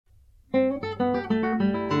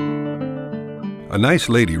A nice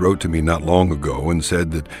lady wrote to me not long ago and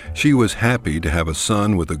said that she was happy to have a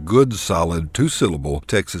son with a good, solid, two-syllable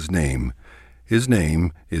Texas name. His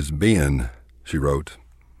name is Ben, she wrote.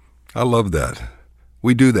 I love that.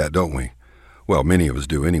 We do that, don't we? Well, many of us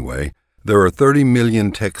do anyway. There are 30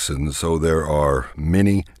 million Texans, so there are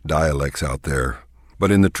many dialects out there.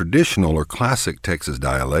 But in the traditional or classic Texas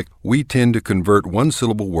dialect, we tend to convert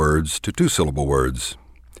one-syllable words to two-syllable words.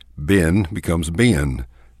 Ben becomes Ben.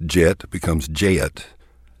 Jet becomes jet.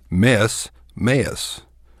 Mess, mess.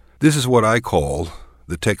 This is what I call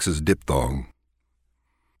the Texas diphthong.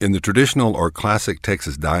 In the traditional or classic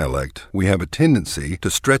Texas dialect, we have a tendency to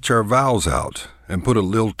stretch our vowels out and put a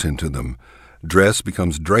lilt into them. Dress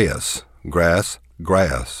becomes dress, grass,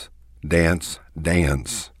 grass, dance,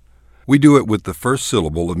 dance. We do it with the first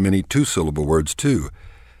syllable of many two-syllable words too.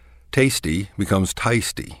 Tasty becomes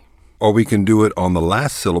tasty. Or we can do it on the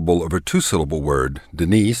last syllable of a two-syllable word.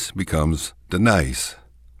 Denise becomes Denise.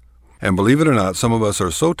 And believe it or not, some of us are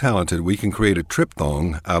so talented we can create a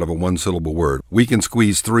triphthong out of a one-syllable word. We can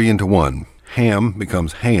squeeze three into one. Ham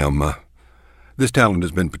becomes ham. This talent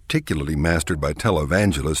has been particularly mastered by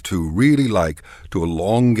televangelists who really like to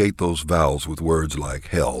elongate those vowels with words like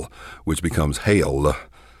hell, which becomes hail.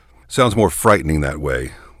 Sounds more frightening that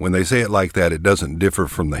way. When they say it like that, it doesn't differ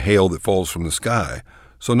from the hail that falls from the sky.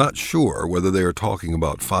 So not sure whether they are talking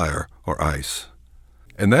about fire or ice.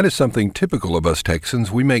 And that is something typical of us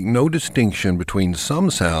Texans. We make no distinction between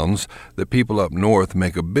some sounds that people up north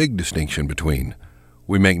make a big distinction between.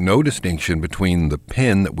 We make no distinction between the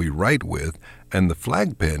pen that we write with and the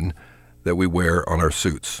flag pen that we wear on our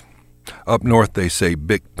suits. Up north they say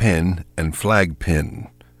Bic pen and flag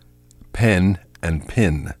pen. Pen and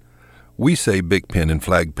pin. We say Bic pen and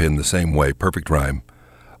flag pen the same way, perfect rhyme.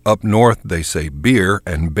 Up north, they say beer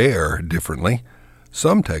and bear differently.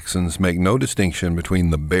 Some Texans make no distinction between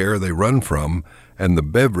the bear they run from and the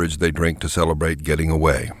beverage they drink to celebrate getting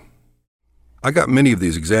away. I got many of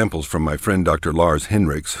these examples from my friend Dr. Lars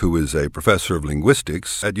Henriks, who is a professor of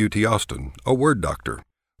linguistics at UT Austin, a word doctor.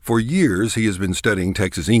 For years, he has been studying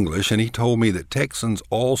Texas English, and he told me that Texans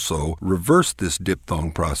also reverse this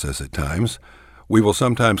diphthong process at times. We will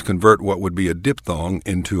sometimes convert what would be a diphthong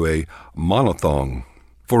into a monophthong.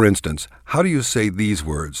 For instance, how do you say these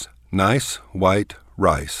words? Nice white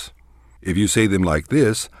rice. If you say them like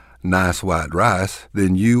this, nice white rice,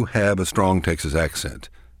 then you have a strong Texas accent,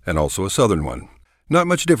 and also a southern one. Not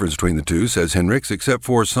much difference between the two, says Henriks, except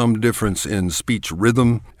for some difference in speech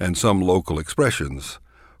rhythm and some local expressions.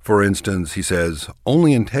 For instance, he says,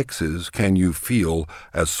 only in Texas can you feel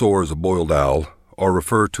as sore as a boiled owl or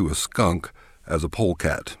refer to a skunk as a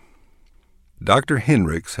polecat. Dr.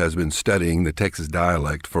 Henriks has been studying the Texas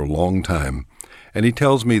dialect for a long time, and he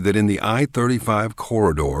tells me that in the I-35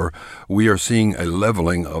 corridor, we are seeing a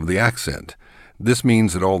leveling of the accent. This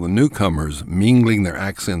means that all the newcomers mingling their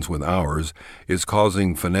accents with ours is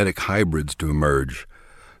causing phonetic hybrids to emerge.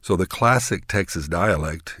 So the classic Texas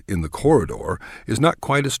dialect in the corridor is not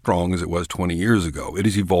quite as strong as it was 20 years ago. It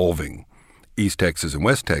is evolving. East Texas and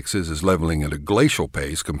West Texas is leveling at a glacial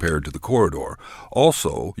pace compared to the corridor.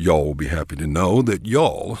 Also, y'all will be happy to know that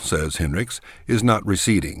y'all, says Henriks, is not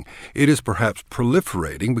receding. It is perhaps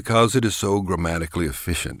proliferating because it is so grammatically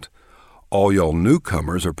efficient. All y'all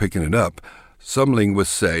newcomers are picking it up. Some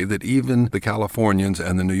linguists say that even the Californians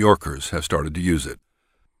and the New Yorkers have started to use it.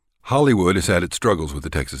 Hollywood has had its struggles with the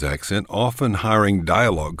Texas accent, often hiring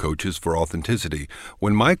dialogue coaches for authenticity.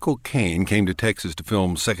 When Michael Caine came to Texas to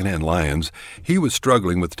film Secondhand Lions, he was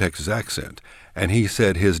struggling with the Texas accent, and he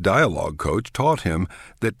said his dialogue coach taught him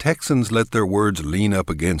that Texans let their words lean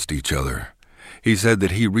up against each other. He said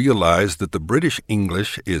that he realized that the British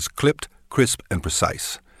English is clipped, crisp, and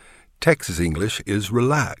precise. Texas English is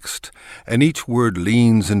relaxed, and each word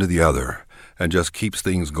leans into the other and just keeps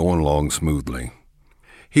things going along smoothly.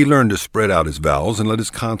 He learned to spread out his vowels and let his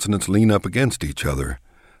consonants lean up against each other.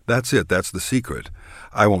 That's it. That's the secret.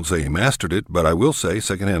 I won't say he mastered it, but I will say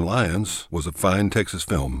Secondhand Lions was a fine Texas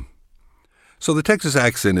film. So the Texas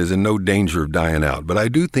accent is in no danger of dying out, but I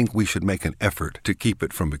do think we should make an effort to keep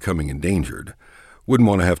it from becoming endangered. Wouldn't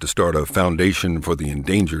want to have to start a foundation for the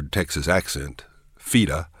endangered Texas accent,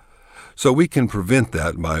 FEDA. So we can prevent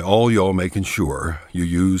that by all y'all making sure you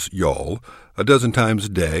use y'all a dozen times a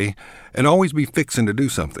day and always be fixing to do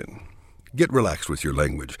something. Get relaxed with your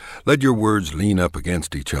language. Let your words lean up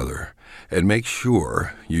against each other, and make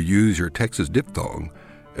sure you use your Texas diphthong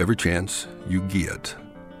every chance you get.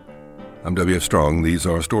 I'm W.F. Strong. These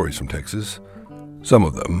are stories from Texas. Some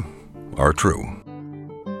of them are true.